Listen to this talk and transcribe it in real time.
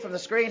from the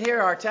screen here,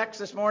 our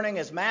text this morning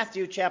is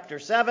Matthew chapter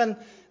 7,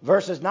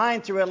 verses 9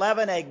 through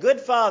 11. A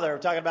good father we're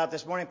talking about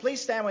this morning. Please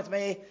stand with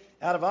me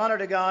out of honor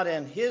to God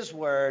and His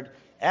Word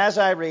as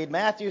I read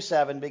Matthew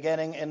 7,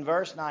 beginning in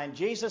verse 9.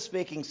 Jesus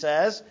speaking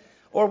says,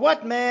 "Or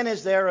what man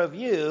is there of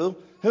you,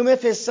 whom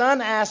if his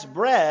son asks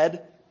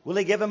bread, will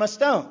he give him a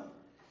stone?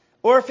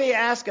 Or if he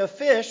ask a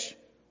fish,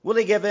 will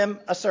he give him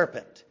a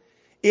serpent?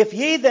 If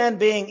ye then,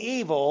 being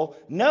evil,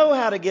 know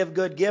how to give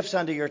good gifts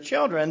unto your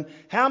children,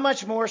 how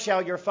much more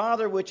shall your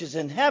Father which is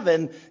in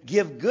heaven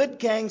give good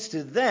things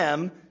to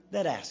them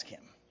that ask him?"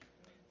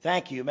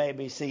 Thank you. You may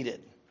be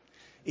seated.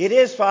 It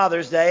is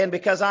Father's Day, and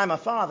because I'm a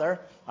father,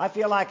 I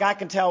feel like I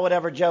can tell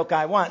whatever joke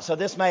I want, so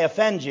this may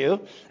offend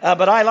you,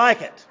 but I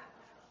like it.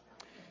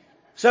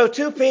 So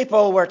two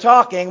people were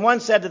talking. One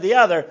said to the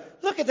other,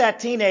 "Look at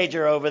that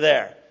teenager over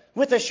there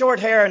with the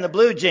short hair and the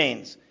blue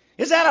jeans.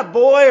 Is that a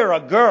boy or a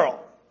girl?"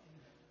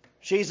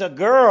 "She's a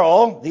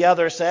girl," the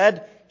other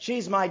said.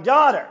 "She's my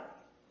daughter."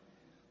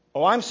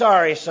 "Oh, I'm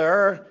sorry,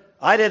 sir.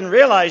 I didn't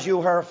realize you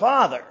were her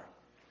father."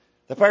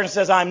 The person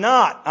says, "I'm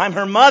not. I'm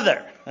her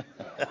mother."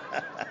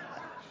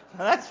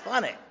 That's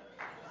funny.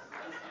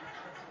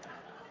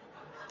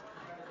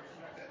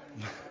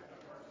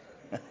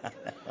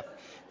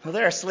 Well,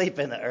 they're asleep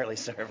in the early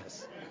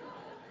service.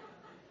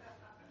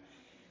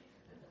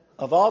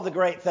 Of all the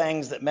great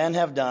things that men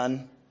have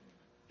done,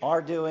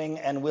 are doing,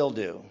 and will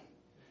do,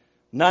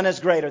 none is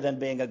greater than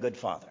being a good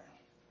father.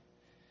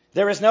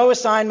 There is no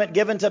assignment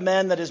given to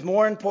men that is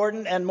more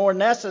important and more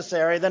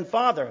necessary than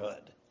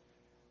fatherhood.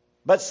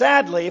 But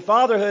sadly,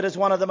 fatherhood is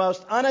one of the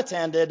most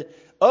unattended,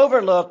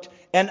 overlooked,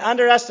 and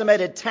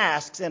underestimated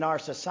tasks in our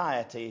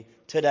society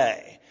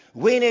today.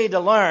 We need to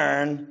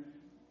learn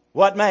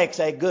what makes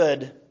a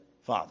good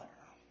father.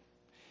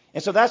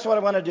 And so that's what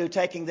I want to do,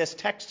 taking this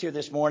text here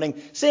this morning,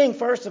 seeing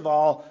first of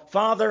all,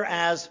 Father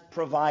as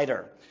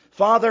provider.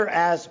 Father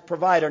as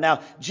provider.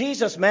 Now,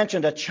 Jesus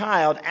mentioned a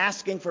child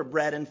asking for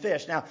bread and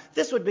fish. Now,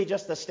 this would be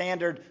just the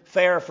standard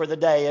fare for the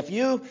day. If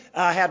you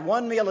had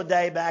one meal a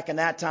day back in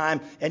that time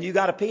and you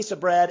got a piece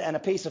of bread and a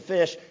piece of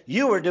fish,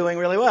 you were doing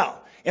really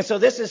well. And so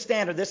this is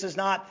standard. This is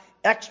not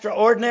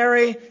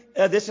extraordinary.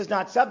 This is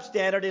not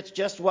substandard. It's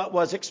just what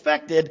was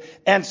expected.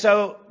 And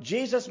so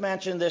Jesus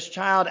mentioned this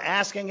child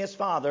asking his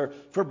father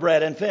for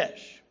bread and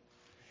fish.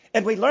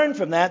 And we learn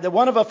from that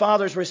one of a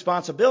father's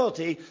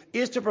responsibility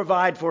is to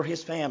provide for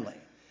his family.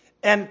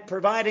 And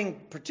providing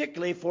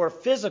particularly for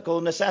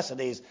physical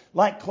necessities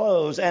like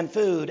clothes and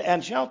food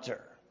and shelter.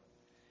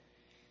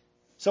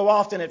 So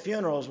often at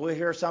funerals we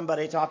hear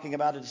somebody talking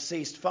about a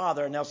deceased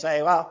father and they'll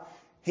say, well,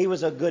 he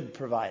was a good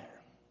provider.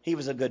 He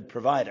was a good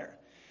provider.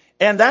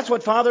 And that's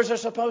what fathers are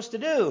supposed to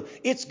do.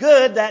 It's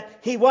good that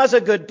he was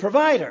a good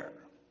provider.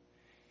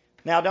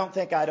 Now, don't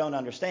think I don't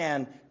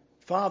understand.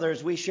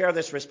 Fathers, we share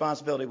this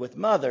responsibility with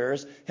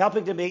mothers,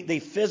 helping to meet the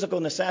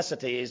physical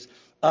necessities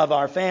of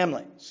our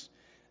families.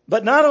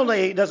 But not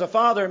only does a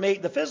father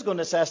meet the physical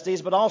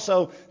necessities, but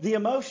also the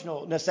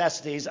emotional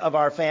necessities of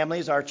our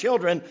families, our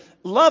children,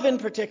 love in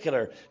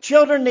particular.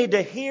 Children need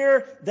to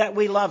hear that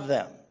we love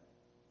them.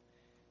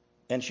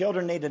 And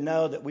children need to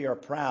know that we are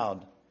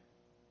proud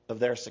of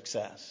their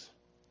success.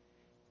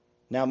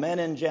 Now, men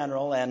in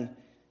general and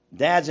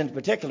dads in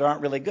particular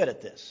aren't really good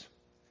at this.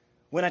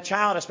 When a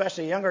child,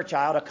 especially a younger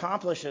child,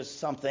 accomplishes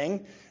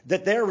something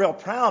that they're real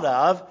proud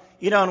of,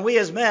 and we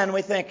as men,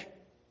 we think,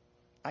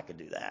 I could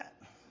do that.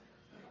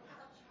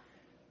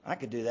 I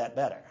could do that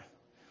better.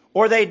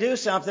 Or they do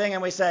something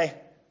and we say,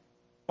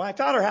 well, I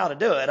taught her how to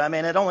do it. I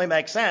mean, it only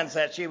makes sense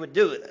that she would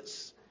do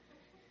this.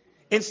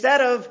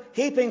 Instead of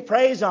heaping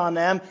praise on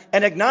them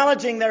and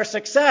acknowledging their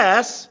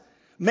success,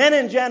 men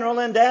in general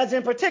and dads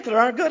in particular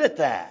aren't good at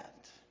that.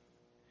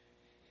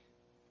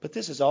 But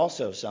this is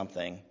also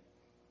something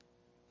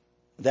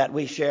that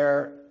we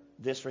share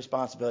this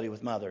responsibility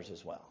with mothers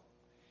as well.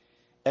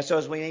 And so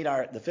as we meet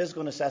the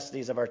physical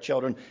necessities of our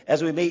children,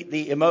 as we meet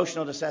the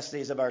emotional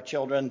necessities of our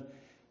children,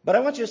 but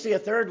I want you to see a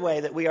third way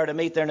that we are to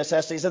meet their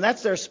necessities, and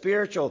that's their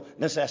spiritual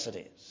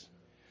necessities.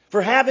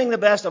 For having the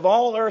best of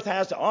all earth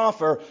has to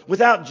offer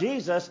without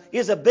Jesus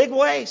is a big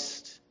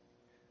waste.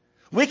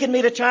 We can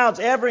meet a child's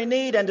every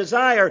need and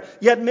desire,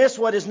 yet miss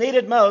what is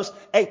needed most,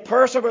 a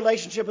personal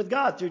relationship with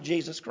God through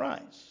Jesus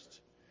Christ.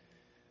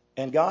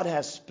 And God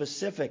has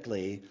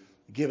specifically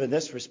given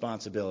this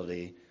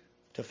responsibility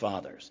to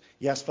fathers.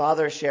 Yes,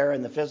 fathers share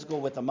in the physical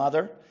with the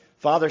mother.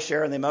 Fathers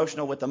share in the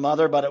emotional with the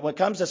mother. But when it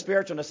comes to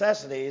spiritual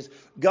necessities,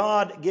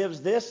 God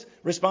gives this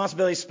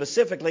responsibility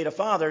specifically to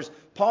fathers.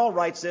 Paul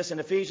writes this in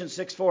Ephesians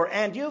 6:4,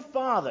 "And you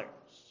fathers,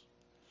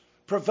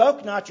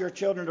 provoke not your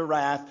children to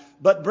wrath,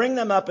 but bring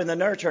them up in the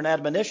nurture and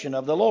admonition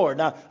of the Lord."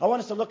 Now, I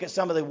want us to look at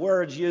some of the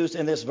words used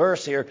in this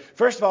verse here.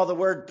 First of all, the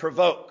word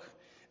provoke.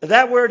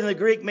 That word in the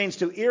Greek means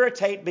to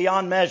irritate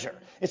beyond measure.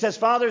 It says,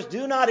 fathers,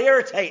 do not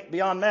irritate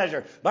beyond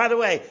measure. By the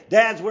way,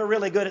 dads, we're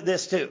really good at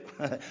this too.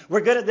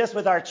 We're good at this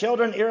with our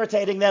children,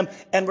 irritating them,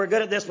 and we're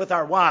good at this with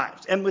our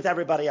wives and with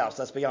everybody else,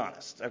 let's be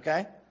honest,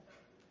 okay?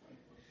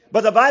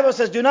 But the Bible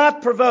says, do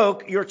not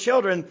provoke your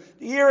children,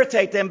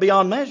 irritate them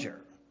beyond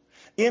measure.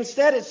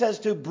 Instead, it says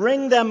to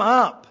bring them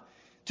up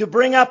To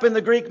bring up in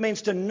the Greek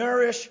means to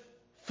nourish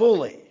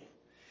fully.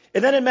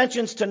 And then it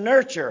mentions to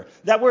nurture.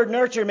 That word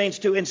nurture means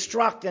to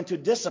instruct and to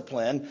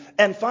discipline.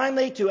 And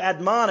finally, to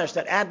admonish.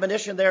 That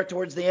admonition there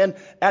towards the end.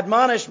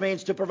 Admonish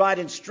means to provide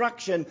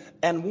instruction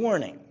and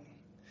warning.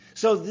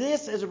 So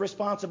this is a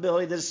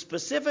responsibility that is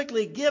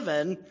specifically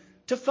given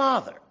to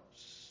fathers.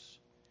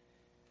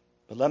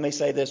 But let me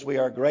say this. We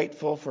are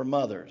grateful for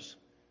mothers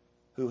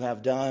who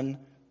have done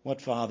what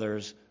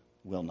fathers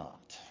will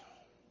not.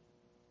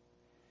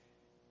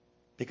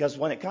 Because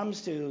when it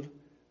comes to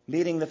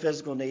meeting the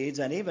physical needs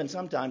and even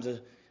sometimes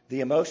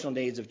the emotional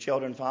needs of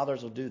children,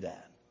 fathers will do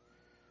that.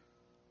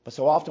 But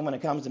so often when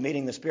it comes to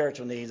meeting the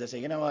spiritual needs, they say,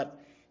 you know what,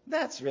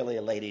 that's really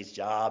a lady's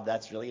job.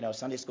 That's really,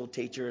 Sunday school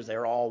teachers,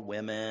 they're all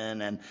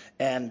women.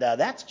 And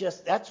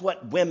that's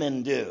what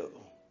women do.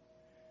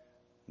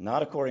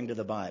 Not according to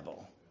the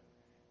Bible.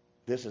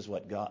 This is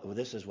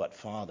what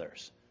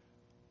fathers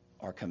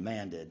are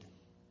commanded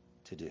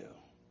to do.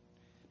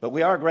 But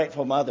we are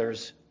grateful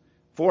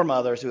for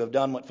mothers who have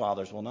done what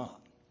fathers will not.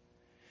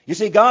 You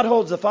see, God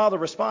holds the father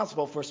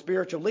responsible for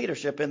spiritual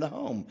leadership in the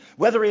home.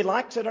 Whether he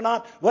likes it or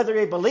not, whether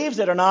he believes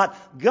it or not,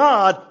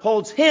 God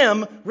holds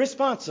him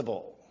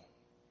responsible.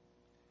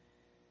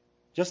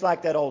 Just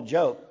like that old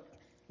joke,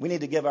 we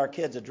need to give our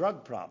kids a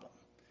drug problem.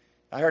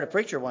 I heard a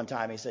preacher one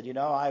time, he said,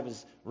 I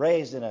was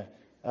raised in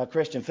a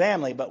Christian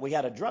family, but we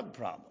had a drug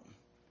problem.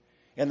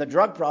 And the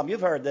drug problem,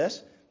 you've heard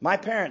this, my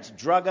parents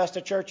drug us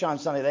to church on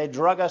Sunday. They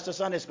drug us to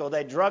Sunday school.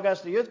 They drug us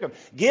to youth group.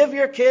 Give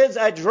your kids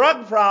a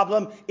drug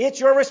problem.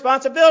 It's your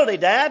responsibility,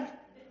 Dad.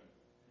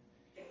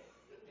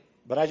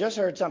 But I just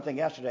heard something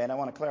yesterday, and I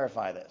want to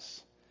clarify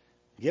this.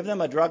 Give them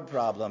a drug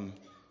problem.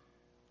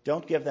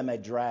 Don't give them a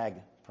drag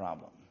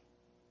problem.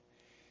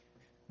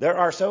 There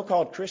are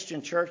so-called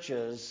Christian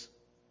churches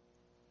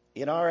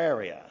in our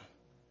area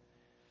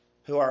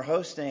who are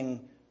hosting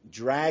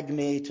Drag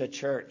Me to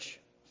Church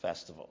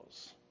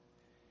festivals.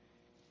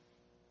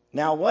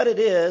 Now, what it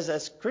is,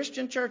 as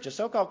Christian churches,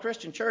 so-called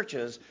Christian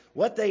churches,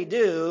 what they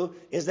do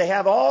is they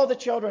have all the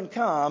children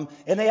come,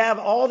 and they have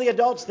all the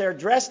adults there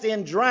dressed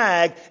in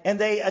drag, and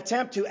they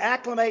attempt to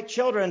acclimate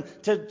children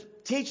to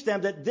teach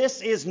them that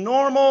this is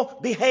normal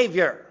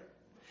behavior.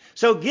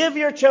 So give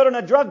your children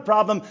a drug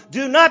problem.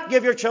 Do not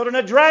give your children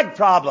a drag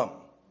problem.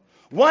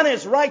 One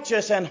is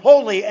righteous and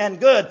holy and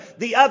good.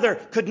 The other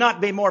could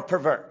not be more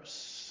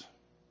perverse.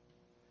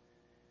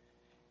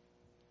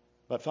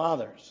 But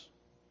fathers,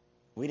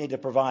 we need to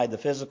provide the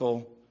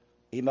physical,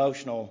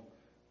 emotional,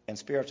 and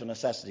spiritual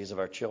necessities of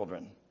our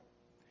children.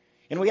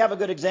 And we have a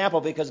good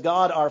example because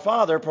God, our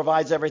Father,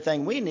 provides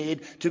everything we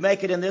need to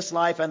make it in this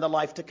life and the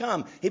life to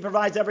come. He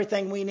provides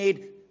everything we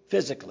need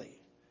physically.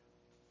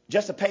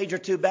 Just a page or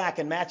two back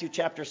in Matthew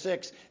chapter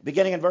 6,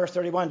 beginning in verse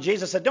 31,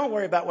 Jesus said, don't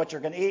worry about what you're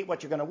going to eat,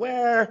 what you're going to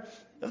wear.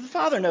 The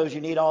Father knows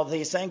you need all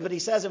these things, but he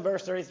says in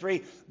verse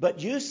 33,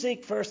 but you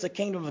seek first the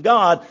kingdom of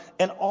God,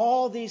 and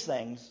all these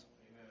things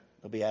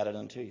will be added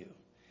unto you.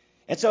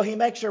 And so he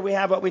makes sure we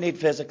have what we need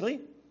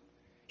physically.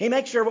 He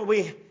makes sure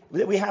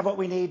that we have what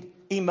we need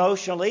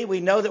emotionally.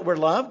 We know that we're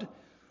loved.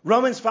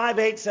 Romans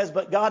 5:8 says,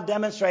 but God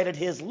demonstrated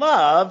his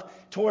love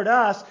toward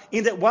us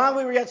in that while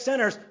we were yet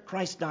sinners,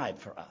 Christ died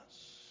for us.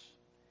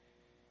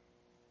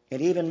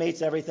 It even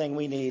meets everything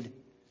we need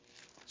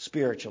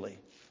spiritually.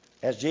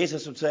 As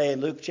Jesus would say in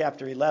Luke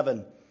chapter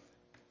 11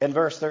 and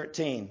verse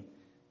 13,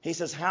 he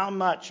says, how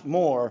much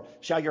more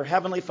shall your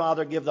heavenly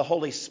Father give the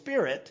Holy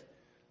Spirit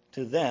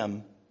to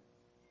them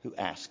who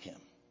ask him?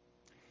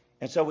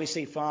 And so we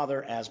see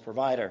Father as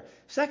provider.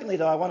 Secondly,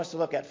 though, I want us to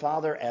look at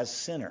Father as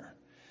sinner.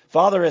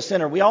 Father as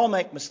sinner. We all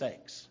make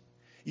mistakes.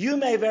 You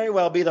may very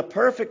well be the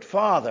perfect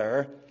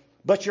father,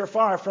 but you're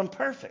far from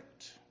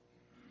perfect.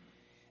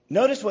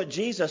 Notice what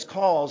Jesus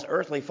calls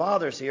earthly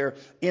fathers here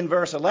in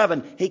verse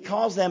 11. He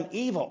calls them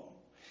evil.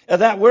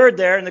 That word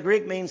there in the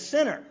Greek means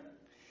sinner.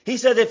 He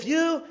said, if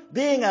you,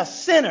 being a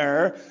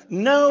sinner,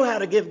 know how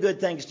to give good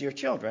things to your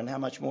children, how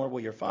much more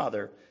will your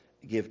Father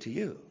give to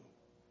you?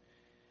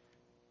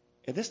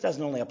 And this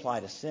doesn't only apply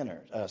to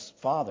sinners. Us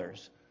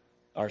fathers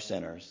are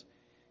sinners.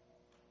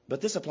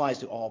 But this applies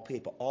to all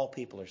people. All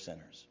people are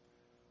sinners.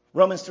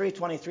 Romans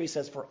 3:23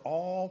 says, for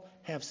all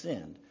have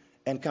sinned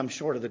and come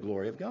short of the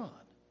glory of God.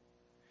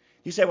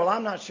 You say, well,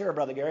 I'm not sure,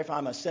 Brother Gary, if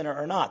I'm a sinner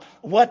or not.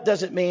 What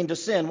does it mean to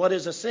sin? What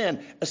is a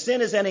sin? A sin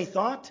is any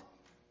thought.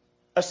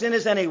 A sin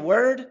is any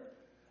word.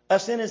 A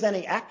sin is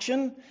any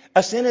action.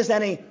 A sin is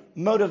any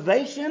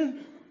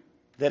motivation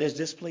that is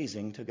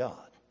displeasing to God.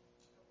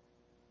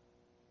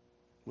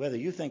 Whether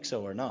you think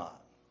so or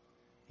not,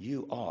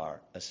 you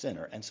are a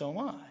sinner, and so am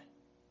I.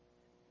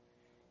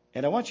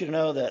 And I want you to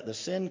know that the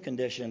sin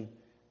condition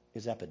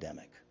is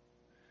epidemic.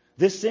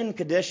 This sin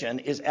condition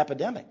is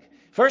epidemic.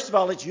 First of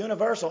all, it's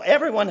universal.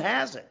 Everyone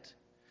has it.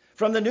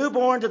 From the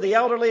newborn to the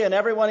elderly and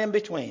everyone in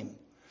between.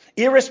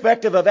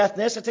 Irrespective of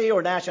ethnicity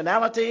or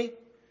nationality,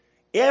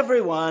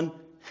 everyone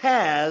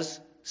has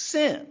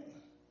sin.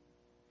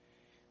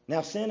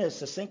 Now, sin is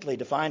succinctly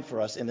defined for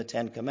us in the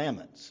Ten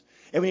Commandments.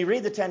 And when you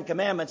read the Ten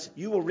Commandments,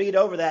 you will read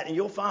over that and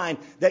you'll find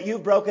that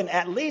you've broken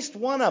at least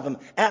one of them.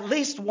 At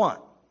least one.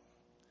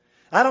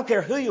 I don't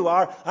care who you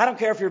are. I don't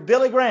care if you're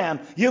Billy Graham.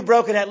 You've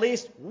broken at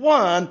least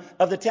one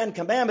of the 10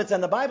 commandments.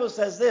 And the Bible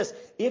says this: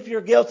 if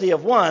you're guilty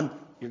of one,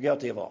 you're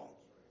guilty of all.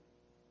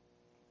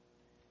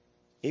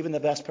 Even the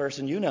best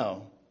person you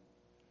know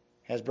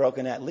has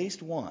broken at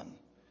least one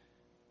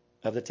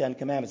of the 10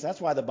 commandments. That's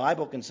why the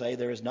Bible can say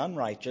there is none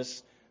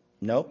righteous.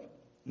 Nope,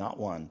 not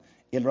one.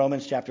 In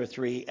Romans chapter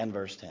 3 and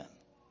verse 10.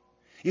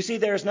 You see,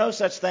 there is no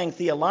such thing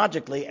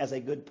theologically as a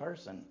good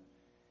person.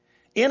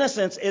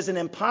 Innocence is an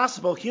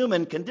impossible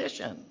human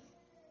condition.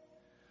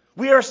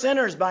 We are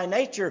sinners by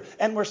nature,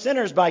 and we're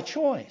sinners by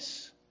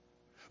choice.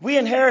 We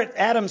inherit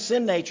Adam's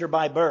sin nature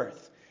by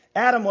birth.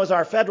 Adam was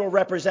our federal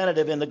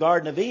representative in the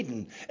Garden of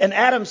Eden, and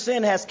Adam's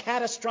sin has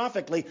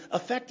catastrophically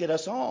affected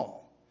us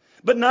all.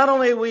 But not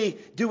only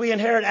do we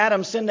inherit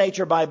Adam's sin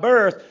nature by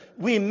birth,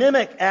 we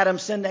mimic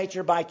Adam's sin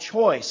nature by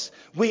choice.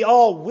 We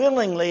all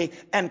willingly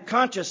and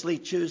consciously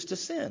choose to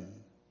sin.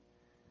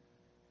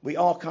 We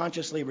all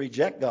consciously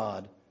reject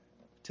God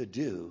to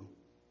do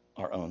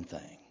our own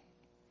thing.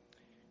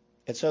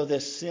 And so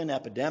this sin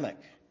epidemic,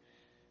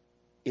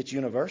 it's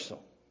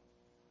universal.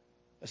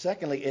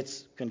 Secondly,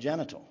 it's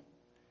congenital.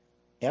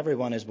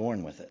 Everyone is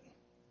born with it.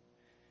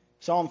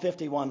 Psalm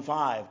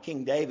 51:5,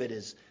 King David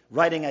is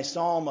writing a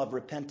psalm of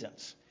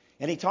repentance.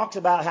 And he talks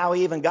about how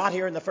he even got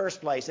here in the first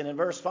place. And in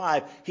verse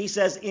 5, he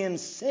says, "In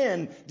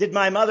sin did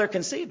my mother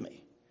conceive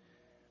me."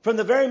 From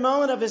the very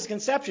moment of his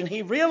conception,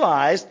 he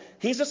realized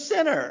he's a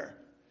sinner.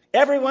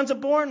 Everyone's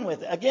born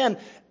with it. Again,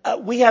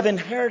 we have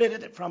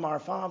inherited it from our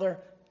father,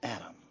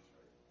 Adam.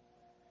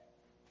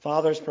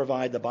 Fathers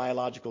provide the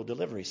biological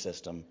delivery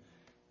system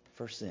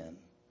for sin.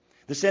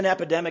 The sin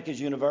epidemic is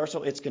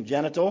universal. It's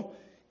congenital.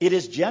 It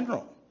is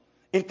general,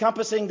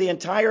 encompassing the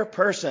entire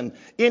person,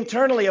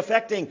 internally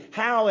affecting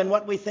how and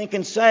what we think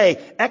and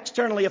say,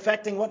 externally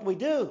affecting what we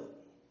do.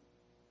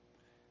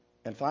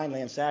 And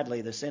finally and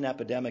sadly, the sin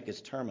epidemic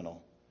is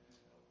terminal.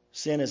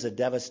 Sin is a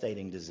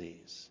devastating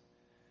disease.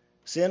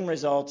 Sin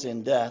results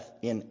in death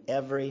in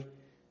every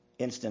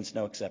instance,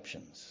 no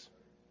exceptions.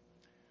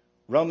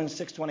 Romans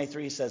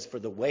 6:23 says, "For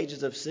the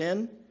wages of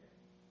sin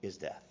is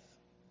death."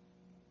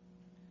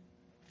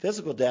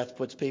 Physical death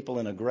puts people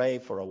in a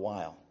grave for a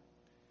while.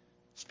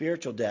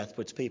 Spiritual death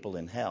puts people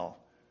in hell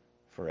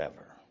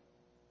forever.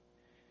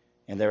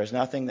 And there is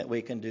nothing that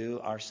we can do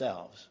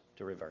ourselves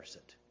to reverse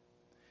it.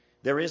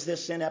 There is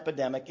this sin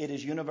epidemic. It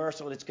is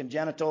universal, it's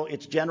congenital,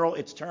 it's general,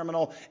 it's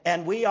terminal,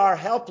 and we are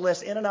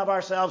helpless in and of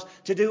ourselves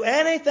to do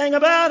anything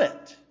about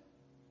it.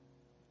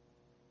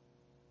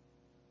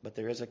 But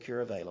there is a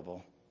cure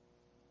available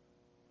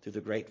through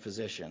the great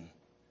physician,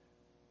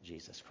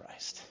 Jesus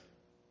Christ.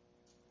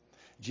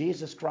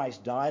 Jesus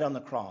Christ died on the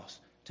cross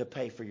to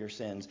pay for your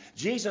sins.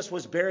 Jesus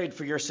was buried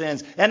for your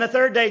sins. And the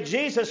third day,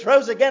 Jesus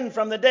rose again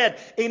from the dead.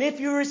 And if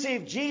you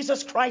receive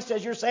Jesus Christ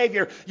as your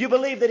Savior, you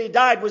believe that He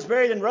died, was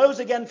buried, and rose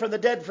again from the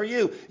dead for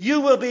you, you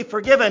will be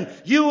forgiven.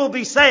 You will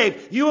be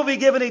saved. You will be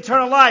given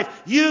eternal life.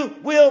 You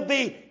will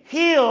be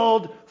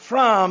healed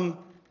from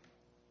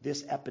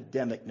this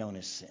epidemic known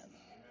as sin.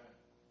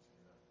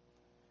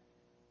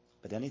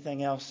 But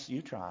anything else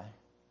you try,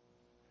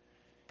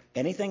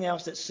 anything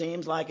else that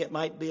seems like it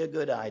might be a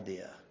good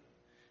idea,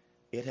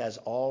 it has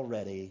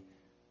already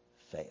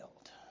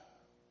failed.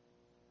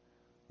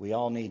 We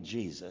all need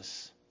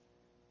Jesus,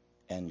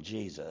 and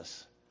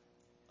Jesus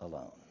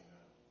alone.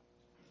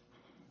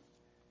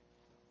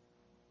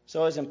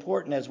 So as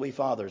important as we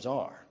fathers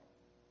are,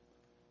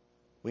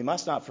 we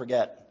must not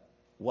forget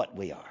what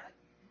we are.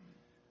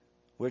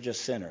 We're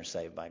just sinners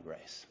saved by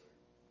grace.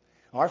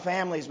 Our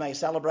families may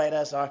celebrate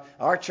us.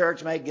 Our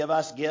church may give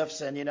us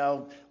gifts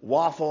and,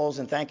 waffles.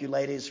 And thank you,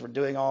 ladies, for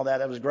doing all that.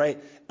 That was great.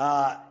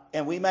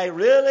 And we may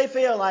really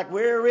feel like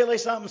we're really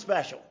something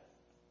special.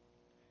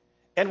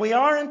 And we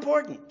are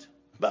important.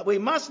 But we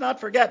must not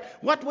forget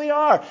what we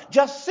are.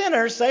 Just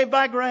sinners saved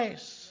by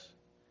grace.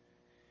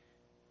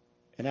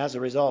 And as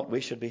a result,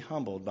 we should be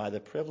humbled by the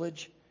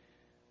privilege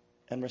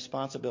and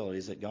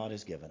responsibilities that God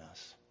has given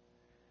us.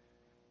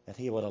 That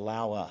He would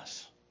allow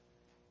us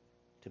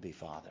to be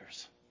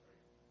fathers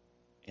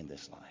in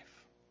this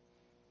life.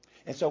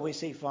 And so we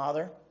see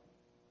Father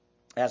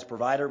as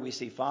provider. We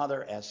see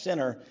Father as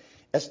sinner.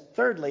 As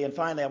thirdly and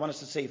finally, I want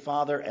us to see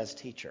Father as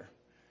teacher.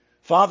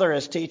 Father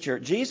as teacher.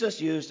 Jesus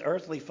used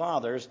earthly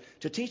fathers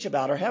to teach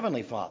about our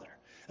heavenly Father.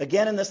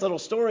 Again, in this little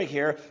story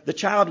here, the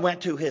child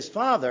went to his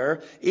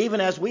father,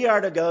 even as we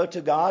are to go to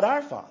God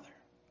our Father.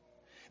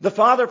 The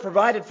father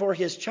provided for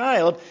his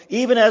child,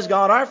 even as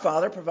God our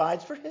Father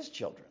provides for His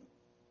children.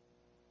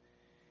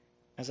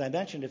 As I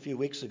mentioned a few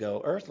weeks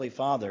ago, earthly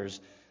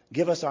fathers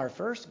give us our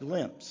first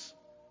glimpse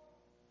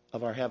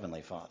of our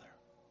heavenly Father.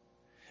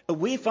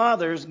 We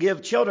fathers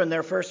give children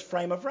their first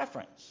frame of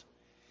reference.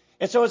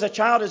 And so as a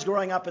child is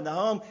growing up in the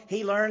home,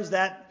 he learns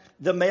that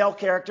the male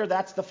character,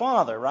 that's the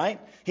father, right?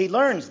 He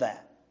learns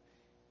that.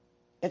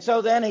 And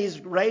so then he's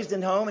raised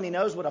in home and he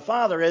knows what a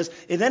father is.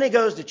 And then he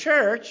goes to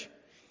church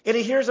and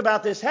he hears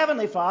about this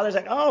heavenly Father. He's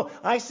like, oh,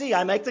 I see.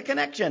 I make the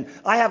connection.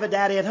 I have a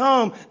daddy at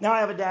home. Now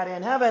I have a daddy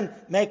in heaven.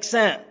 Makes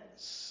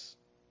sense.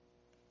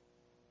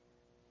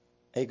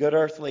 A good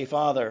earthly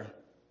father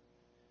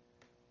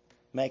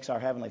makes our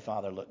Heavenly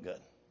Father look good.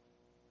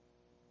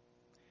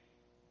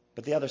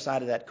 But the other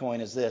side of that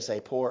coin is this: a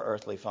poor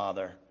earthly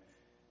father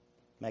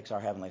makes our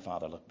Heavenly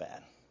Father look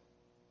bad.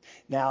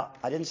 Now,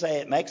 I didn't say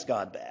it makes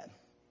God bad.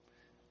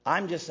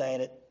 I'm just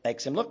saying it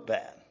makes him look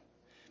bad.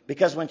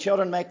 Because when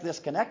children make this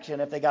connection,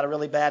 if they got a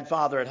really bad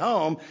father at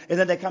home, and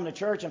then they come to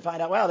church and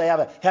find out, wow, they have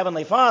a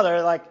Heavenly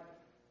Father, like,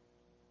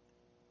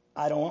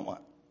 I don't want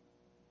one.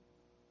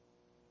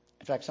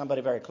 In fact,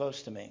 somebody very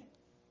close to me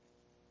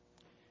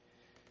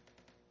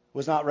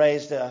was not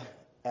raised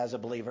as a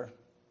believer.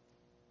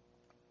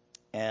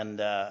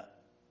 And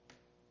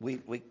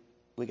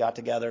we got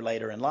together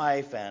later in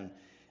life and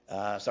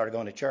started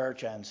going to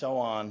church and so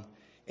on.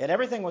 And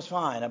everything was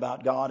fine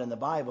about God and the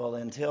Bible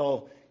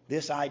until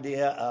this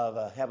idea of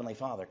a Heavenly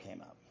Father came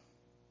up.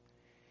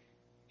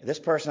 This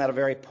person had a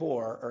very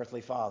poor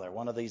earthly father,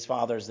 one of these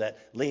fathers that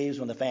leaves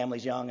when the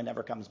family's young and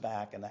never comes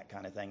back and that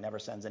kind of thing, never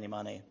sends any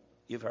money.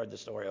 You've heard the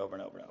story over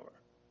and over and over.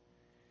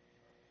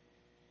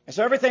 And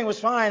so everything was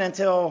fine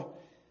until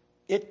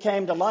it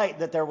came to light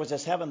that there was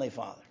this Heavenly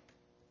Father.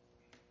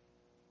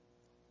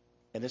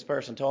 And this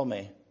person told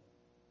me,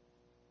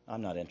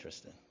 I'm not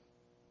interested.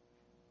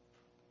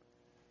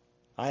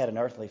 I had an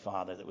earthly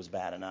father that was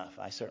bad enough.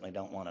 I certainly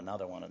don't want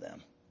another one of them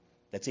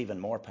that's even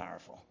more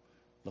powerful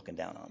looking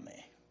down on me.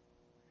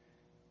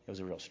 It was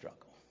a real struggle.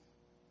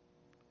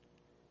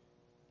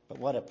 But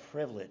what a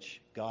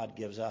privilege God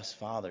gives us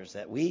fathers,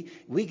 that we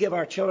give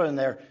our children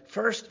their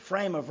first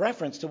frame of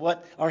reference to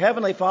what our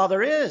Heavenly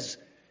Father is.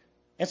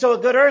 And so a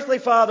good earthly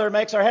father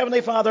makes our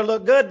Heavenly Father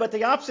look good, but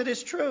the opposite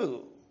is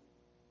true.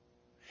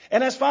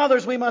 And as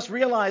fathers, we must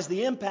realize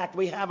the impact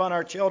we have on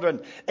our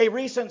children. A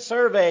recent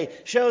survey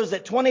shows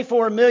that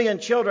 24 million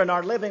children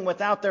are living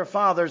without their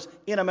fathers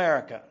in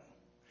America.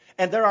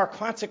 And there are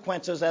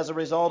consequences as a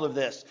result of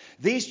this.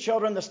 These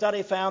children, the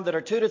study found, that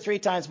are 2 to 3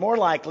 times more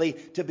likely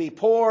to be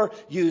poor,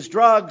 use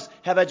drugs,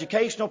 have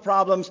educational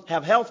problems,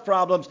 have health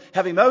problems,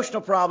 have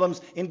emotional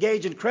problems,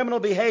 engage in criminal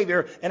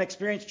behavior, and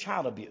experience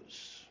child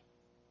abuse.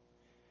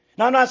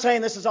 Now, I'm not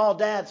saying this is all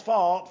Dad's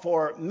fault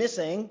for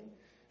missing.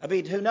 I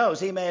mean, who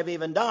knows? He may have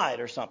even died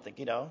or something,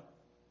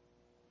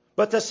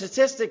 But the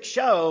statistics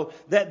show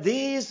that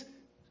these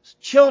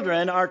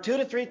children are 2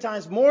 to 3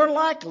 times more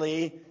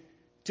likely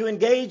to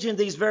engage in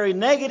these very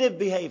negative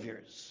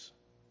behaviors.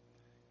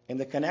 And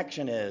the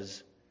connection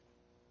is,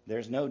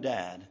 there's no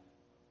dad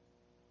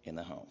in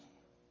the home.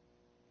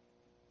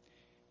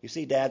 You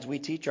see, dads, we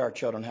teach our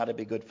children how to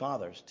be good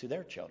fathers to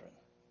their children.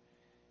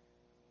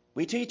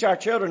 We teach our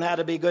children how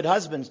to be good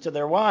husbands to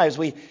their wives.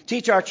 We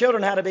teach our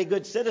children how to be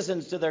good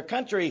citizens to their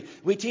country.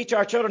 We teach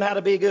our children how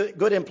to be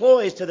good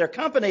employees to their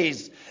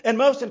companies. And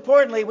most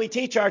importantly, we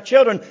teach our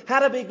children how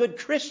to be good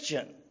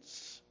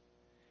Christians.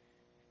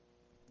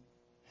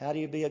 How do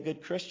you be a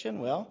good Christian?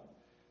 Well,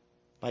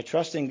 by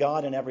trusting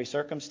God in every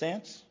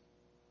circumstance,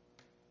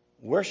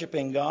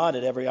 worshiping God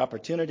at every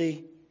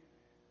opportunity,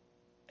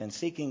 and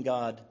seeking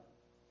God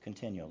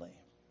continually.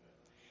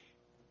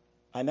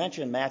 I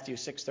mentioned Matthew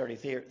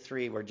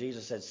 6:33, where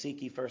Jesus said,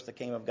 "Seek ye first the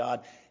kingdom of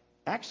God."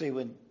 Actually,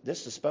 when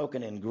this is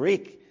spoken in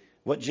Greek,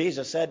 what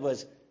Jesus said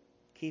was,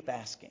 keep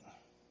asking.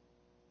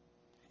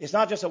 It's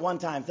not just a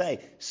one-time thing.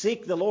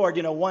 Seek the Lord,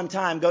 one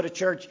time. Go to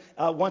church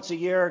once a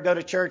year, go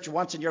to church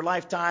once in your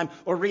lifetime,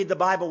 or read the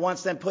Bible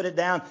once, then put it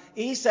down.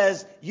 He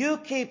says, you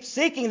keep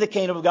seeking the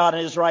kingdom of God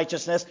and His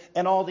righteousness,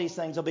 and all these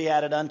things will be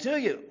added unto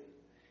you.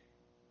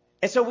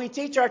 And so we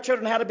teach our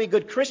children how to be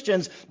good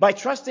Christians by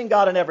trusting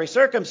God in every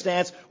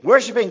circumstance,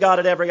 worshiping God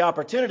at every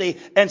opportunity,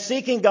 and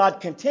seeking God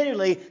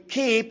continually.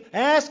 Keep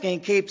asking,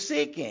 keep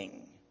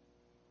seeking.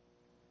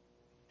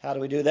 How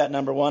do we do that?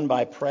 Number one,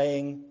 by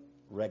praying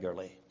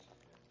regularly.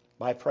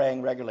 By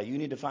praying regularly. You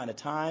need to find a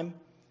time,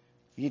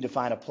 you need to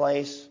find a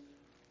place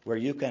where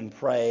you can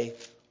pray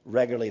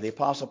regularly. The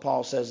Apostle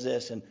Paul says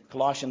this in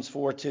Colossians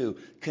 4:2,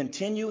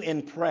 continue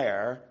in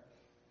prayer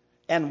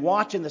and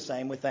watch in the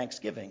same with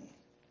thanksgiving.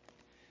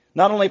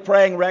 Not only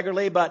praying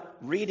regularly, but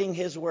reading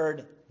His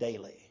Word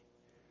daily.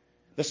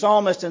 The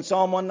psalmist in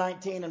Psalm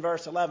 119 and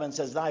verse 11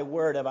 says, "Thy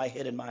word have I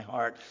hid in my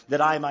heart,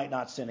 that I might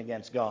not sin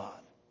against God."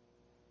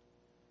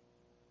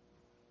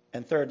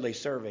 And thirdly,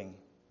 serving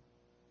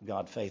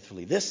God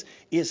faithfully. This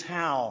is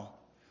how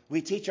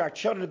we teach our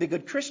children to be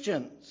good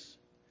Christians.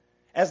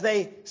 As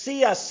they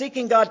see us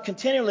seeking God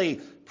continually,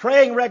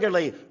 praying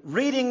regularly,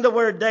 reading the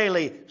Word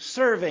daily,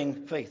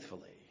 serving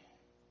faithfully.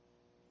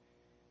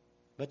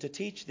 But to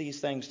teach these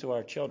things to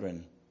our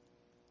children,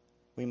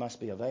 we must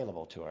be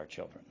available to our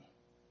children.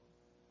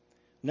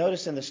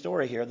 Notice in the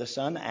story here, the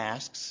son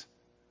asks,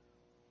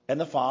 and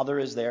the father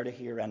is there to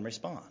hear and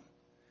respond.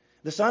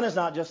 The son is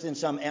not just in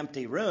some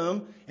empty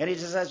room, and he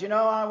just says,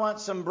 I want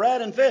some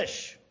bread and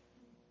fish.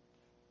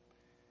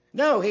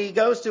 No, he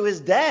goes to his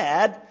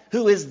dad,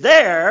 who is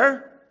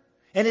there,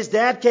 and his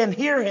dad can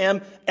hear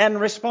him and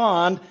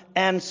respond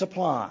and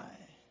supply.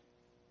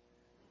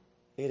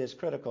 It is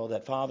critical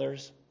that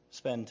fathers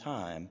spend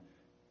time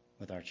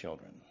with our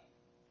children.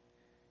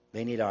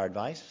 They need our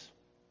advice.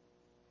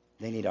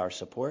 They need our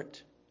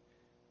support.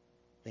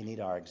 They need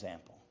our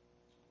example.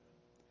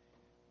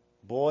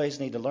 boys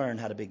need to learn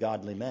how to be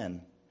godly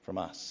men from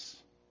us.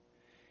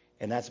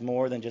 And that's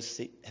more than just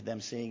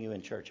them seeing you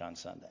in church on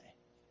Sunday.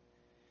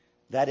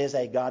 That is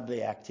a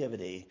godly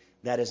activity.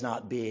 That is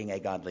not being a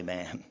godly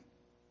man.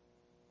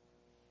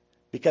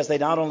 Because they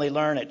not only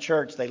learn at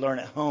church, they learn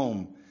at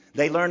home.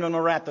 They learn when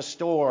we're at the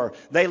store.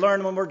 They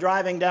learn when we're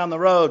driving down the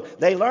road.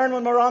 They learn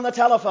when we're on the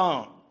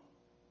telephone.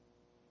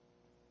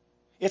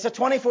 It's a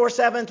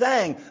 24/7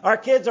 thing. Our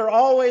kids are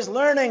always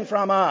learning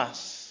from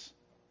us.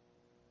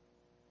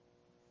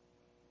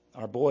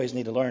 Our boys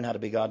need to learn how to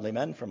be godly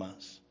men from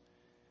us.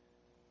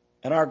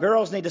 And our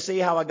girls need to see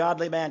how a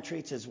godly man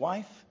treats his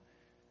wife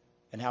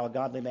and how a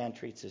godly man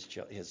treats his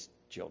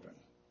children.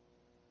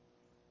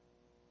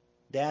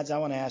 Dads, I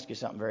want to ask you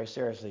something very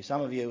seriously.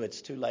 Some of you,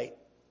 it's too late.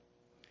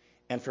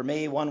 And for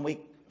me, 1 week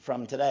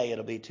from today,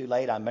 it'll be too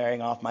late. I'm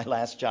marrying off my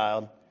last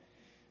child.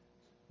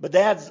 But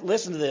dads,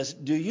 listen to this.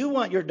 Do you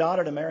want your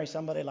daughter to marry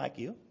somebody like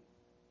you?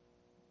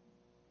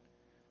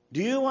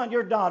 Do you want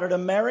your daughter to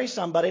marry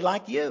somebody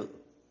like you?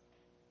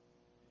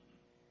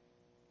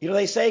 You know,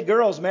 they say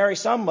girls marry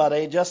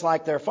somebody just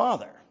like their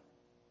father.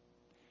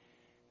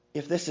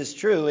 If this is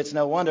true, it's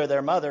no wonder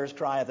their mothers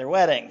cry at their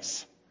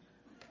weddings.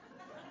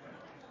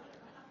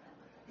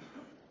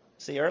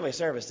 See, early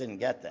service didn't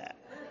get that.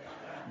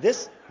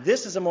 This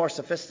is a more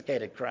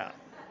sophisticated crowd.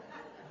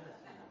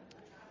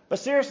 But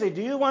seriously,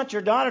 do you want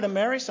your daughter to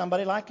marry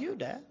somebody like you,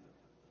 Dad?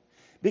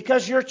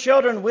 Because your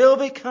children will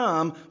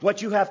become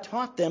what you have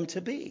taught them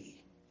to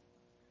be.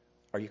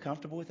 Are you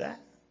comfortable with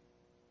that?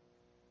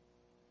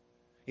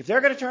 If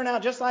they're going to turn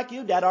out just like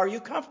you, Dad, are you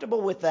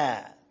comfortable with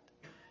that?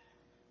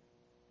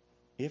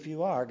 If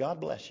you are, God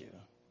bless you.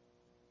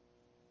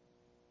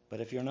 But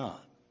if you're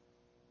not,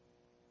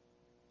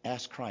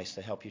 ask Christ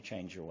to help you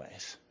change your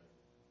ways.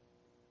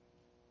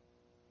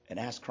 And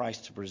ask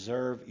Christ to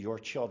preserve your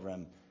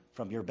children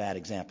from your bad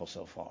example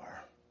so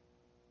far.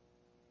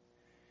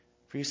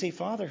 For you see,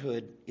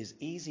 fatherhood is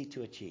easy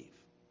to achieve.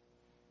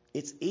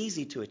 It's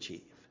easy to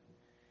achieve.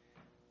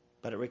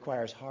 But it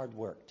requires hard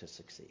work to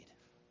succeed.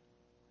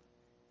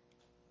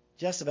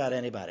 Just about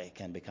anybody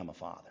can become a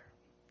father.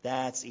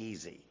 That's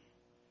easy.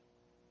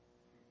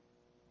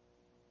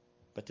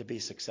 But to be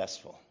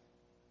successful,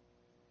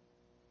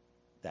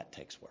 that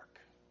takes work.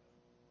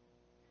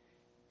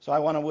 So I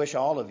want to wish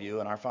all of you,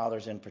 and our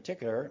fathers in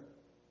particular,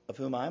 of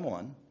whom I'm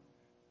one,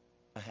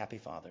 a happy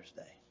Father's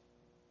Day.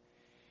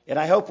 And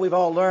I hope we've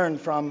all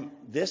learned from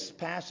this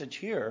passage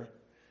here,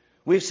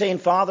 we've seen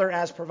father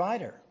as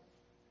provider.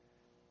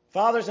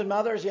 Fathers and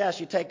mothers,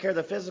 yes, you take care of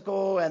the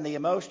physical and the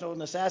emotional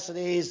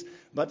necessities,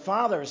 but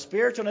fathers,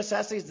 spiritual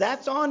necessities,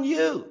 that's on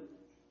you.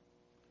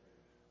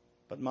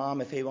 But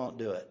Mom, if he won't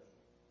do it,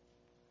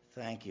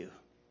 thank you.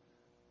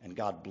 And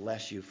God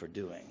bless you for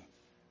doing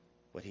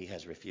what he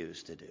has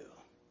refused to do.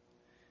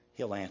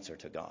 He'll answer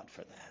to God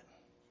for that.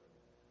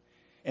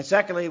 And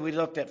secondly, we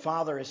looked at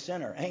father as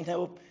sinner. Ain't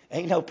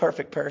no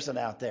perfect person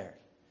out there.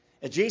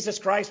 Jesus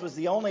Christ was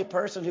the only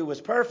person who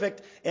was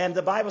perfect, and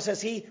the Bible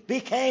says he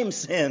became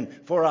sin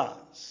for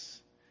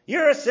us.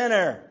 You're a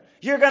sinner.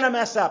 You're going to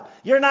mess up.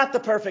 You're not the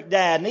perfect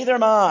dad. Neither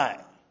am I.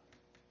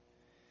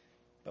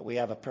 But we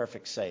have a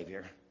perfect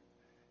Savior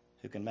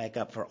who can make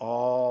up for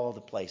all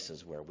the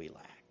places where we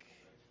lack.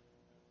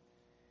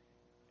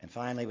 And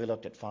finally, we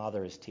looked at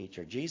father as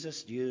teacher.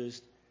 Jesus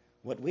used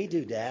what we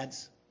do,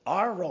 dads,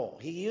 our role.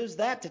 He used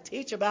that to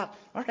teach about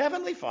our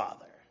Heavenly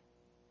Father.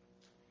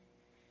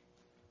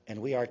 And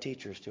we are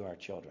teachers to our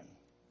children.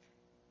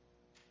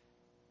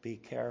 Be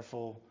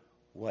careful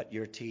what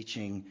you're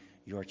teaching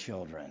your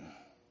children.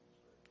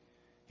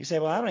 You say,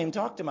 well, I don't even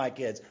talk to my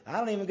kids. I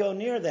don't even go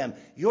near them.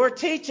 You're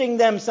teaching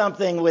them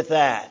something with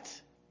that.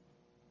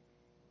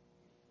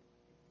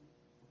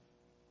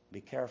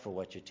 Be careful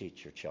what you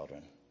teach your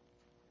children.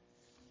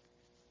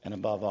 And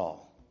above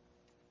all,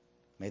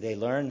 may they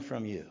learn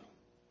from you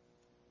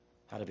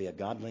how to be a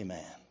godly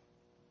man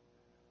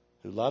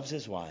who loves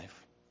his wife,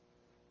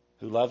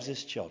 who loves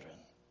his children,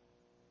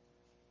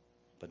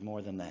 but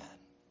more than that,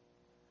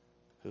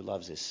 who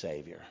loves his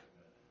Savior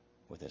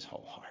with his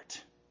whole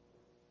heart.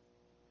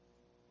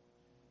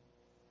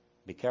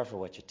 Be careful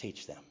what you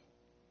teach them,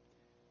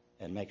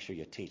 and make sure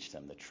you teach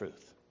them the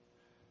truth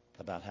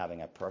about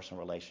having a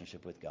personal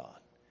relationship with God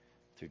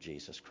through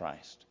Jesus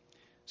Christ.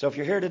 So if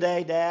you're here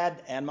today,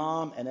 Dad and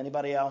Mom and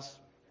anybody else,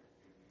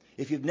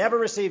 if you've never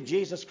received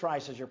Jesus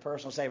Christ as your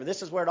personal Savior,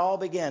 this is where it all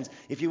begins.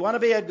 If you want to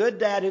be a good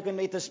dad who can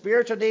meet the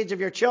spiritual needs of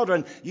your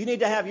children, you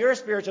need to have your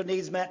spiritual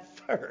needs met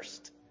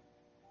first.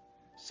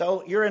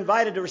 So you're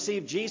invited to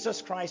receive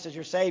Jesus Christ as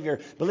your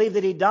Savior. Believe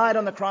that he died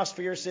on the cross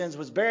for your sins,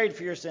 was buried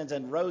for your sins,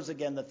 and rose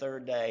again the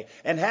third day.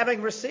 And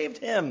having received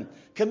him,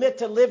 commit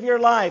to live your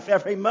life,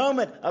 every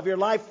moment of your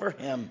life for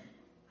him.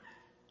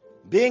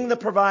 Being the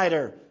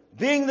provider,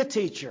 being the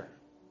teacher,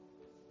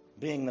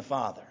 being the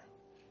father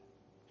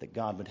that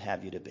God would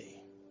have you to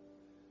be.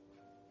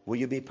 Will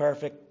you be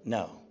perfect?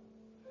 No.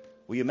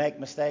 Will you make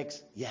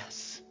mistakes?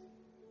 Yes.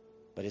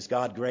 But is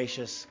God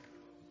gracious?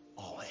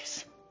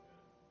 Always.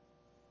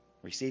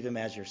 Receive him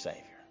as your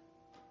Savior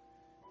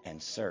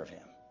and serve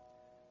him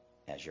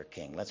as your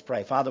king. Let's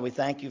pray. Father, we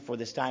thank you for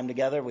this time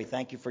together. We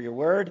thank you for your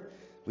word.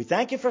 We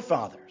thank you for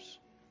fathers.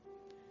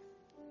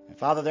 And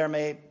Father, there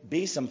may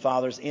be some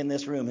fathers in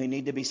this room who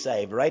need to be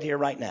saved right here,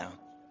 right now.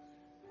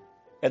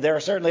 And there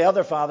are certainly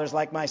other fathers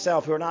like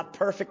myself who are not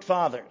perfect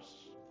fathers.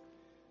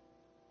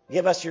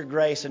 Give us your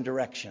grace and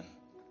direction.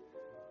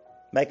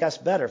 Make us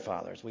better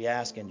fathers, we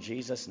ask in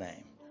Jesus'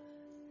 name.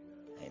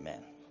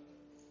 Amen.